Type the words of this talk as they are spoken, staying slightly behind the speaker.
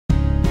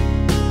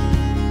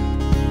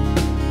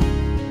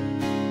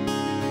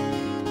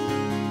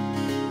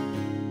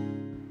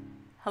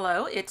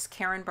Hello, it's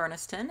Karen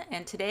Burniston,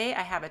 and today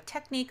I have a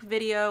technique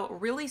video,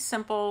 really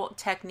simple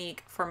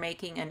technique for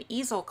making an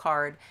easel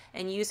card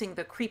and using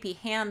the Creepy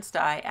Hands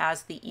die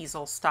as the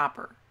easel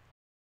stopper.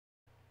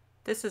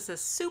 This is a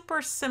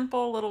super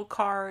simple little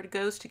card,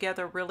 goes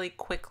together really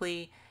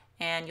quickly,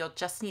 and you'll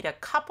just need a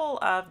couple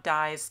of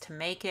dies to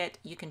make it.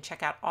 You can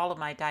check out all of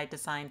my die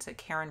designs at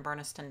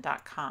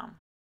karenburniston.com.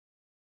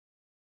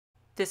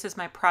 This is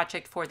my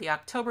project for the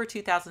October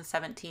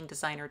 2017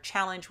 Designer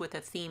Challenge with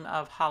a theme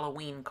of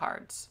Halloween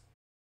cards.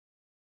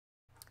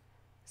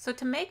 So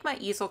to make my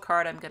easel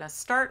card, I'm going to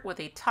start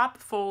with a top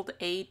fold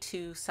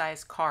A2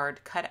 size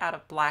card cut out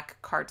of black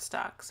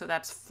cardstock. So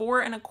that's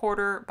 4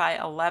 1/4 by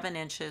 11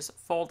 inches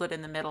folded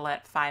in the middle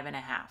at 5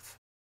 1/2.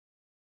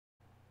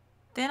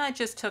 Then I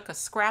just took a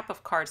scrap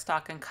of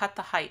cardstock and cut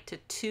the height to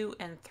 2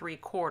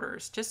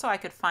 3/4, just so I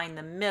could find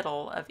the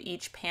middle of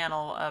each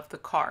panel of the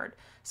card.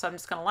 So I'm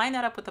just going to line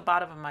that up with the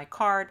bottom of my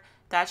card.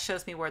 That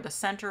shows me where the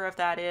center of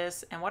that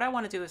is. And what I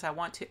want to do is I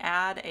want to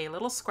add a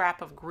little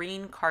scrap of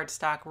green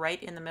cardstock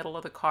right in the middle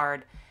of the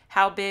card.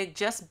 How big?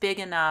 Just big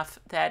enough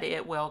that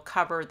it will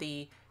cover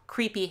the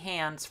creepy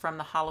hands from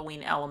the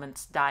Halloween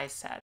Elements die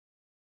set.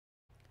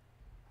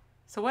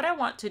 So what I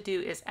want to do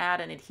is add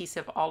an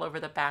adhesive all over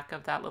the back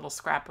of that little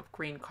scrap of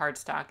green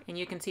cardstock, and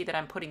you can see that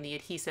I'm putting the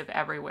adhesive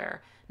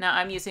everywhere. Now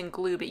I'm using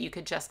glue, but you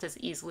could just as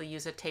easily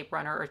use a tape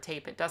runner or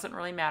tape. It doesn't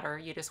really matter.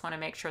 You just want to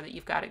make sure that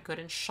you've got it good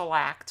and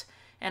shellacked.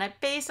 And I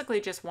basically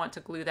just want to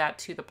glue that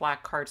to the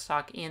black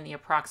cardstock in the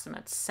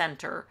approximate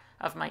center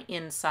of my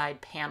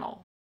inside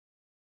panel.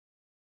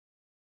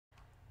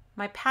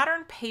 My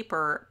pattern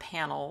paper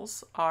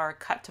panels are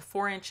cut to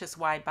 4 inches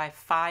wide by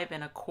 5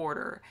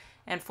 1/4.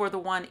 And for the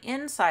one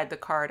inside the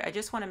card, I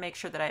just want to make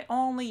sure that I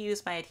only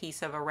use my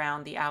adhesive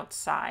around the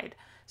outside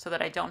so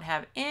that I don't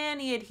have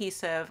any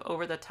adhesive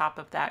over the top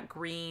of that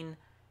green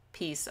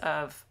piece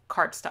of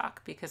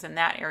cardstock, because in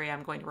that area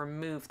I'm going to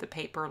remove the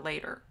paper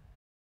later.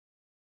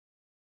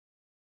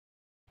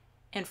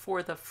 And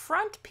for the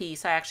front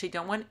piece, I actually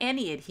don't want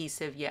any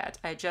adhesive yet.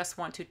 I just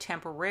want to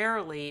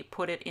temporarily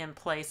put it in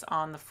place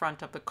on the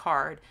front of the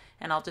card.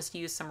 And I'll just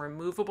use some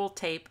removable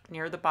tape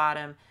near the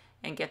bottom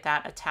and get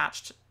that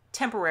attached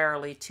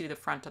temporarily to the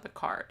front of the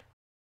card.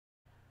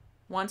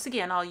 Once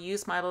again, I'll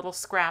use my little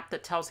scrap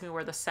that tells me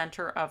where the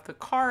center of the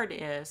card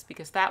is,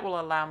 because that will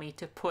allow me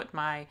to put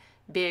my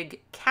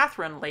big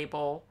Katherine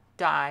label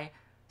die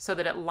so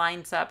that it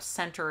lines up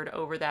centered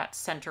over that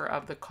center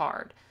of the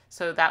card.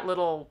 So that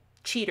little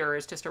cheater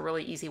is just a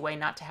really easy way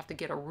not to have to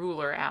get a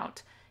ruler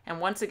out. And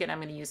once again, I'm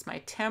going to use my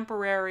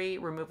temporary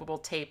removable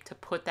tape to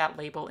put that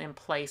label in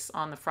place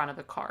on the front of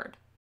the card.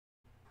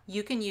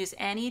 You can use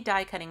any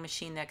die cutting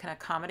machine that can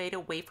accommodate a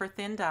wafer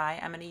thin die.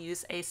 I'm going to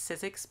use a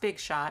Sizzix Big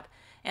Shot.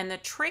 And the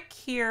trick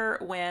here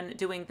when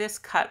doing this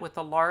cut with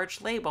a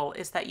large label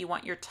is that you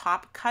want your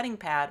top cutting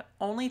pad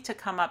only to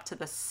come up to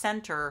the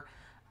center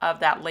of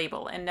that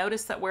label. And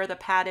notice that where the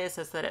pad is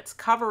that it's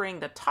covering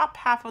the top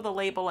half of the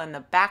label and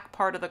the back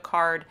part of the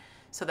card,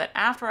 so that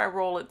after I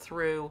roll it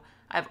through,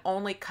 I've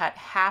only cut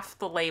half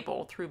the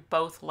label through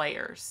both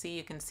layers. See,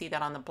 you can see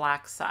that on the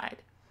black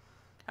side.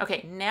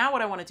 Okay, now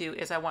what I want to do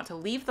is I want to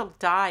leave the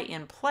die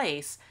in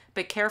place,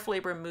 but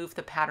carefully remove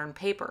the pattern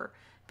paper,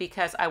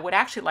 because I would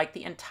actually like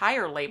the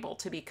entire label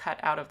to be cut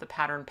out of the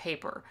pattern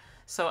paper.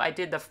 So I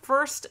did the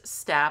first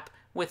step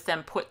with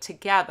them put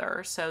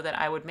together so that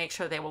I would make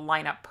sure they will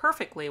line up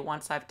perfectly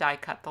once I've die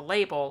cut the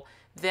label.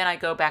 Then I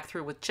go back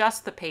through with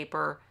just the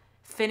paper,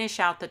 finish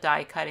out the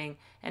die cutting,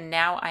 and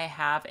now I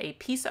have a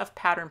piece of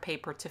pattern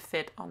paper to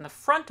fit on the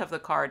front of the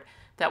card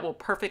that will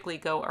perfectly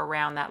go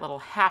around that little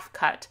half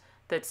cut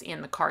that's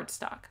in the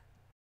cardstock.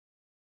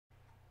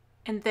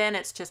 And then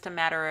it's just a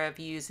matter of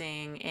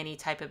using any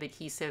type of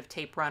adhesive,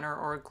 tape runner,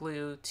 or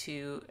glue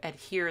to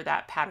adhere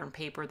that pattern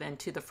paper then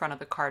to the front of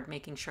the card,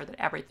 making sure that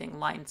everything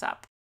lines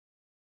up.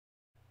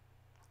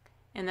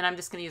 And then I'm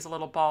just going to use a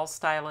little ball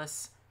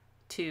stylus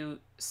to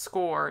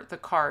score the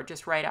card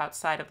just right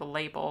outside of the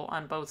label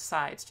on both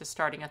sides, just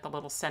starting at the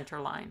little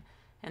center line.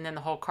 And then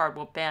the whole card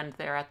will bend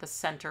there at the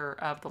center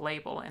of the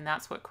label, and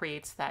that's what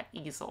creates that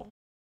easel.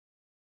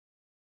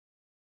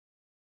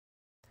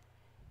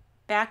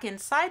 Back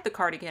inside the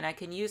card again, I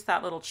can use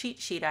that little cheat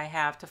sheet I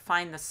have to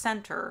find the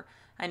center.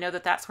 I know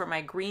that that's where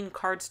my green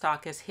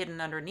cardstock is hidden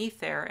underneath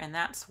there, and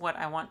that's what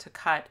I want to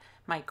cut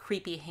my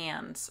creepy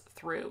hands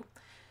through.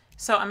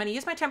 So I'm going to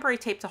use my temporary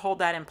tape to hold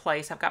that in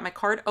place. I've got my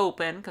card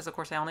open, because of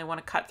course I only want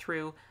to cut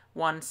through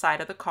one side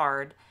of the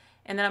card.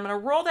 And then I'm going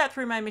to roll that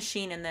through my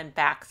machine and then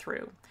back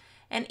through.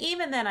 And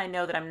even then I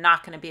know that I'm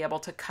not going to be able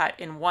to cut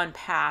in one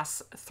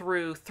pass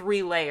through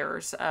 3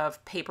 layers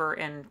of paper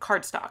and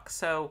cardstock.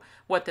 So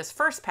what this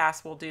first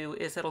pass will do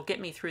is it'll get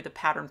me through the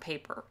pattern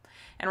paper.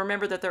 And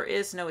remember that there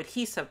is no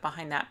adhesive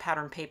behind that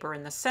pattern paper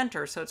in the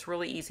center, so it's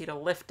really easy to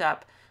lift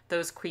up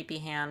those creepy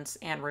hands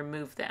and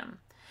remove them.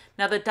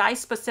 Now the die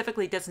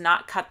specifically does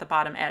not cut the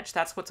bottom edge.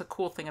 That's what's a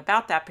cool thing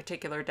about that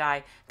particular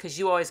die, because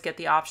you always get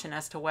the option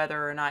as to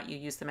whether or not you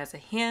use them as a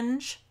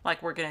hinge,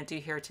 like we're going to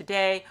do here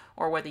today,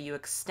 or whether you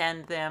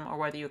extend them or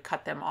whether you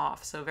cut them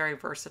off. So very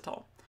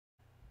versatile.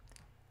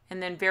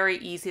 and then very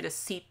easy to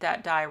seat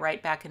that die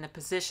right back into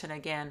position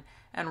again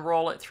and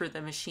roll it through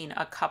the machine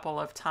a couple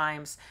of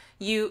times.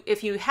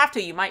 If you have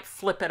to, you might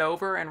flip it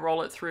over and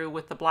roll it through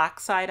with the black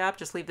side up.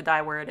 Just leave the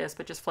die where it is,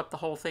 but just flip the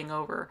whole thing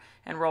over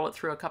and roll it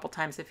through a couple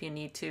times if you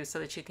need to, so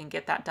that you can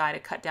get that die to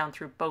cut down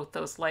through both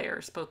those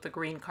layers, both the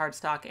green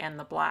cardstock and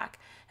the black.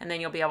 And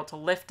then you'll be able to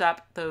lift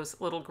up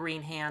those little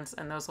green hands,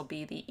 and those will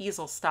be the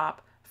easel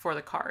stop for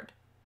the card.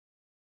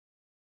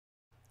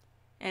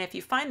 And if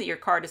you find that your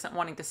card isn't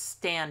wanting to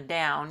stand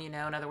down, in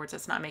other words,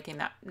 it's not making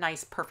that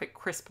nice, perfect,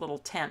 crisp little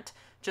tent,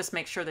 just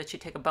make sure that you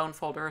take a bone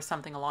folder or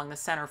something along the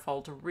center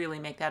fold to really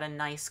make that a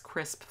nice,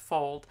 crisp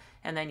fold.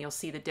 And then you'll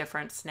see the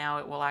difference. Now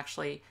it will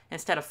actually,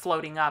 instead of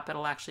floating up,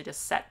 it'll actually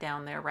just set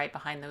down there right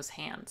behind those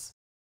hands.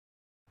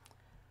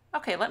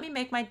 Okay, let me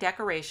make my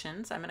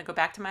decorations. I'm going to go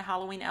back to my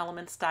Halloween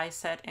Elements die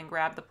set and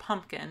grab the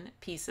pumpkin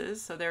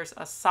pieces. So there's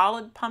a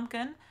solid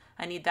pumpkin.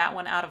 I need that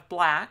one out of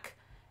black,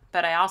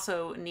 but I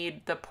also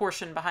need the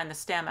portion behind the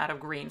stem out of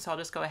green. So I'll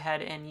just go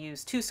ahead and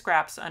use 2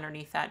 scraps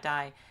underneath that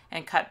die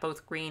and cut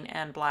both green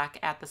and black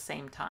at the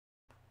same time.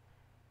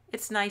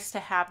 It's nice to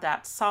have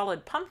that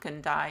solid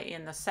pumpkin die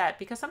in the set,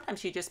 because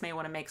sometimes you just may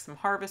want to make some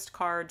harvest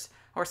cards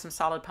or some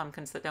solid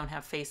pumpkins that don't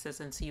have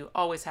faces, and so you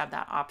always have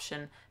that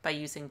option by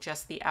using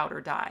just the outer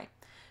die.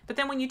 But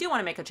then when you do want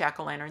to make a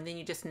jack-o'-lantern, then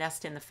you just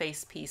nest in the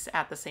face piece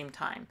at the same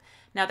time.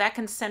 Now that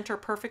can center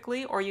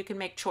perfectly, or you can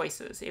make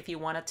choices. If you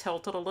want to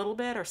tilt it a little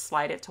bit or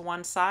slide it to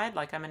one side,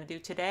 like I'm going to do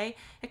today,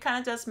 it kind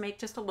of does make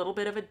just a little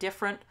bit of a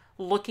different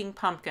looking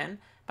pumpkin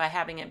by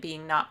having it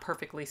being not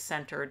perfectly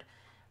centered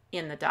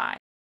in the die.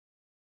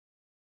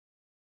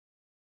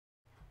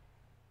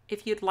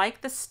 If you'd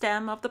like the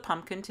stem of the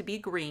pumpkin to be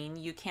green,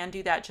 you can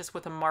do that just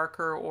with a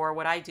marker, or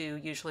what I do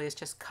usually is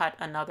just cut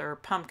another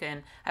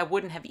pumpkin. I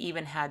wouldn't have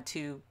even had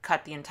to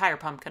cut the entire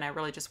pumpkin. I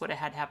really just would have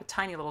had to have a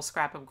tiny little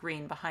scrap of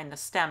green behind the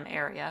stem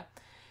area,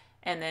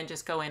 and then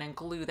just go in and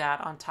glue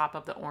that on top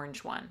of the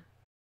orange one.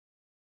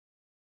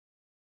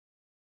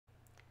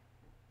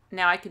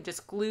 Now I can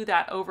just glue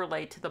that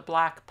overlay to the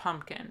black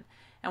pumpkin.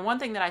 And one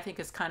thing that I think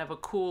is kind of a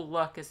cool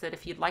look is that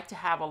if you'd like to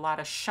have a lot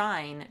of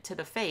shine to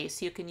the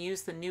face, you can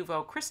use the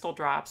Nuvo crystal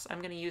drops. I'm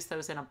going to use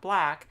those in a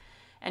black,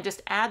 and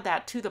just add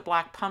that to the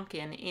black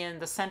pumpkin in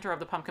the center of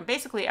the pumpkin,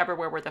 basically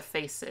everywhere where the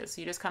face is.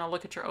 You just kind of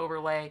look at your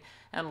overlay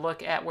and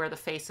look at where the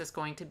face is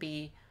going to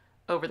be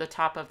over the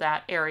top of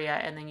that area,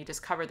 and then you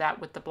just cover that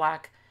with the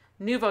black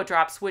Nuvo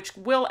drops, which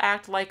will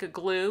act like a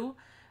glue,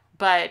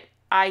 but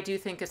I do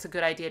think it's a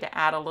good idea to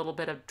add a little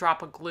bit of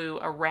drop of glue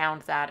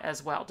around that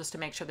as well, just to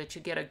make sure that you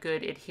get a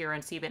good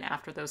adherence even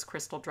after those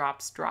crystal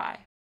drops dry.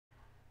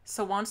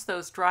 So once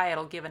those dry,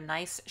 it'll give a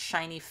nice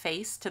shiny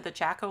face to the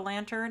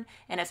jack-o'-lantern,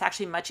 and it's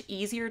actually much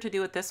easier to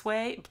do it this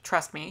way,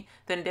 trust me,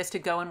 than it is to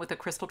go in with the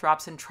crystal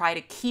drops and try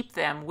to keep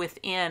them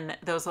within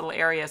those little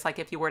areas, like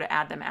if you were to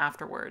add them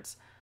afterwards.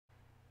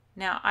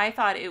 Now, I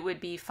thought it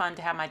would be fun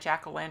to have my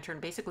jack-o'-lantern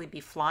basically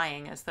be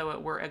flying as though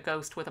it were a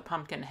ghost with a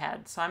pumpkin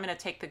head. So I'm going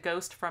to take the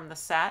ghost from the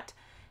set,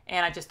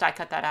 and I just die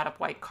cut that out of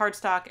white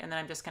cardstock, and then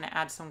I'm just going to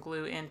add some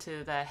glue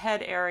into the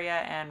head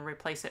area and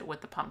replace it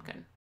with the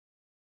pumpkin.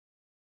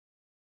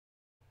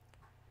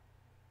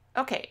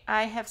 Okay,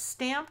 I have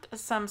stamped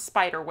some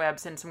spider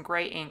webs and some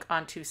gray ink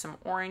onto some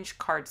orange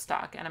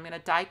cardstock, and I'm going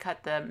to die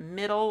cut the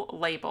middle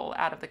label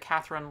out of the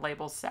Katherine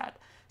label set.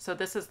 So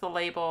this is the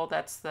label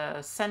that's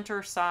the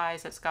center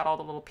size. It's got all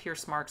the little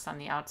pierce marks on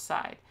the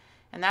outside.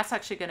 And that's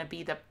actually going to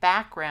be the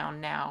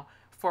background now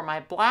for my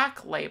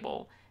black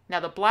label. Now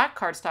the black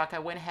cardstock, I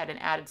went ahead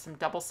and added some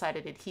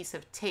double-sided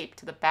adhesive tape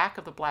to the back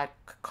of the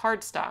black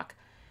cardstock.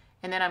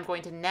 And then I'm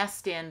going to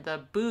nest in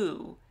the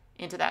boo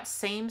into that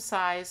same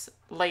size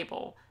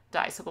label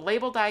die. So the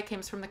label die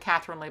comes from the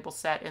Katherine label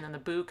set, and then the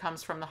boo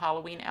comes from the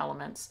Halloween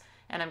Elements.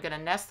 And I'm going to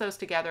nest those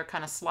together,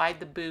 kind of slide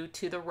the boo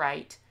to the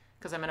right,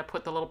 because I'm going to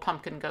put the little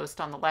pumpkin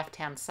ghost on the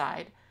left-hand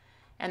side.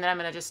 And then I'm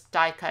going to just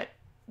die cut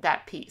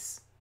that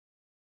piece.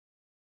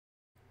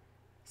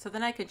 So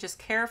then I could just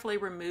carefully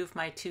remove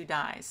my 2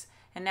 dies.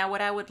 And now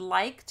what I would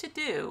like to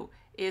do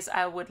is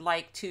I would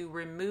like to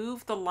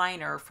remove the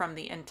liner from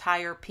the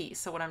entire piece.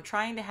 So what I'm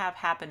trying to have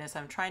happen is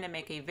I'm trying to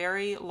make a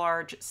very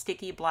large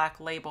sticky black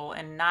label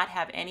and not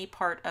have any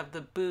part of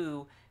the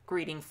boo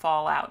greeting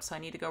fall out. So I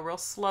need to go real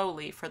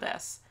slowly for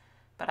this.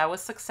 But I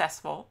was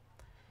successful.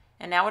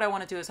 And now what I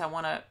want to do is I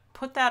want to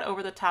put that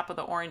over the top of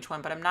the orange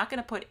one, but I'm not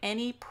going to put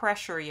any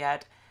pressure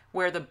yet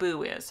where the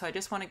boo is. So I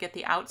just want to get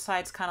the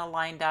outsides kind of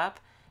lined up,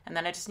 and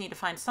then I just need to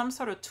find some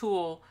sort of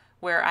tool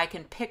where I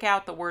can pick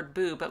out the word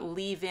boo but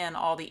leave in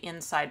all the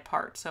inside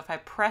parts. So if I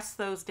press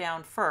those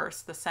down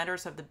first, the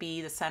centers of the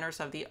B, the centers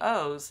of the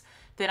O's,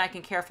 then I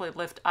can carefully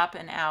lift up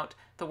and out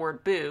the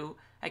word boo.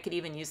 I could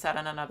even use that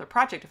on another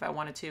project if I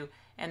wanted to,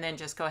 and then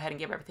just go ahead and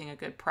give everything a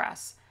good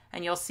press.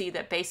 And you'll see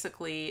that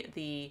basically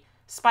the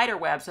spider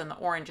webs and the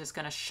orange is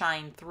going to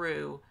shine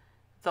through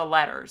the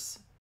letters.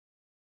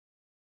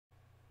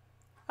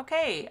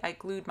 Okay, I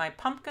glued my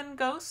pumpkin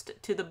ghost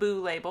to the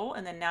boo label,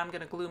 and then now I'm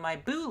going to glue my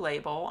boo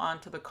label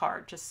onto the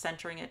card, just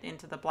centering it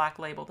into the black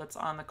label that's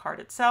on the card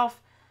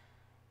itself.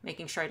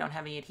 making sure I don't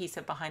have any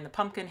adhesive behind the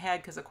pumpkin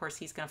head because of course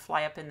he's going to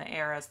fly up in the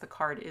air as the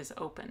card is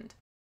opened.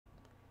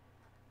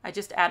 I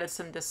just added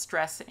some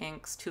Distress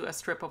inks to a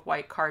strip of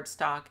white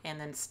cardstock and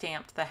then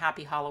stamped the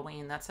Happy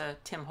Halloween. That's a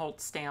Tim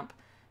Holtz stamp.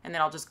 And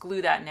then I'll just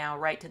glue that now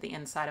right to the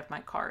inside of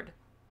my card.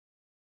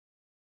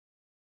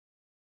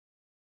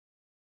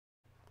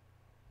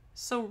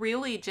 So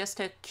really just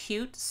a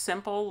cute,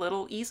 simple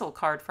little easel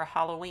card for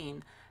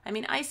Halloween. I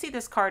mean, I see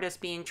this card as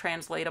being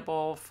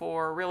translatable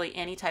for really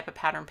any type of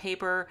pattern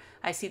paper.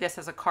 I see this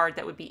as a card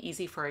that would be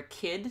easy for a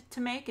kid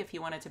to make if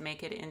you wanted to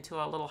make it into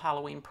a little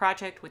Halloween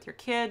project with your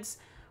kids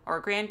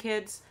or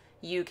grandkids.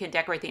 You can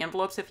decorate the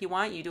envelopes if you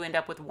want. You do end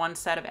up with one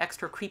set of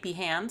extra creepy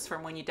hands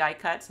from when you die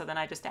cut, so then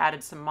I just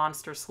added some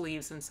monster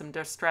sleeves and some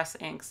Distress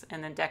inks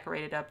and then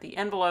decorated up the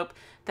envelope.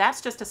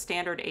 That's just a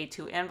standard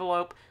A2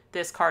 envelope.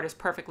 This card is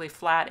perfectly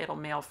flat. It'll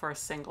mail for a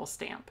single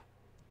stamp.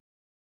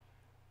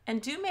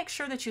 And do make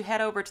sure that you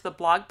head over to the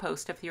blog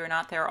post if you're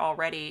not there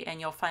already, and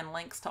you'll find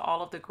links to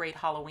all of the great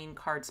Halloween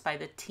cards by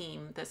the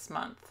team this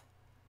month.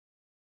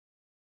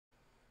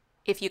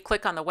 If you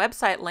click on the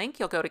website link,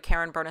 you'll go to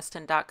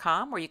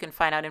KarenBurniston.com, where you can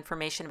find out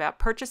information about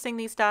purchasing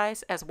these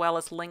dies, as well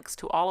as links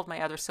to all of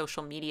my other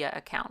social media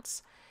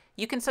accounts.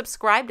 You can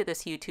subscribe to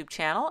this YouTube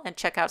channel and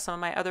check out some of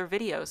my other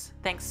videos.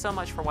 Thanks so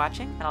much for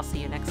watching, and I'll see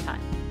you next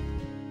time.